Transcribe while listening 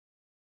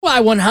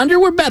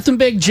Y100, we're Beth and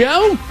Big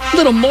Joe.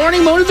 Little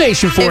morning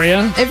motivation for you.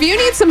 If you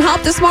need some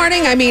help this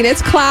morning,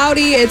 it's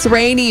cloudy, it's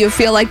rainy, you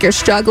feel like you're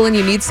struggling,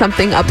 you need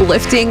something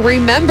uplifting,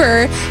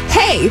 remember,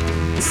 hey,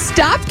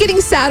 stop getting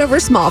sad over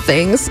small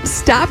things.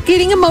 Stop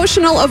getting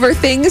emotional over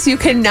things you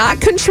cannot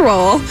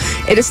control.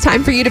 It is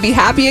time for you to be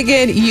happy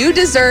again. You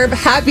deserve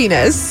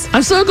happiness.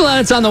 I'm so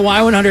glad it's on the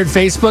Y100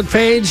 Facebook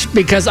page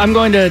because I'm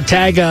going to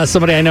tag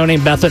somebody I know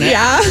named Beth in it.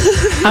 Yeah.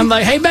 I'm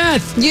like, hey,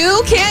 Beth.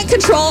 You can't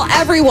control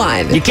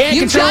everyone. You can't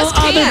control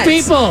other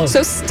people.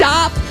 So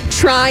stop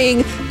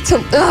trying to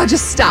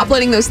just stop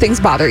letting those things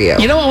bother you.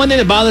 You know what? One thing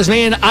that bothers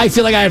me and I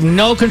feel like I have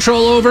no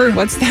control over?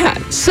 What's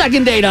that?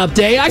 Second date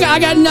update. I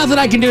got nothing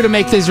I can do to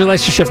make this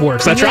relationship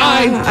work. So I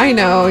try. I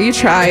know. You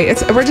try.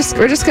 We're just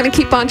going to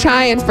keep on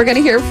trying. We're going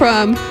to hear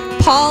from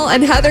Paul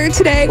and Heather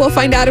today. We'll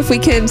find out if we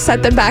can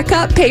set them back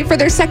up, pay for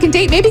their second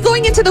date. Maybe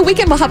going into the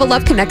weekend we'll have a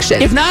love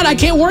connection. If not, I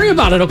can't worry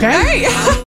about it, okay? All right.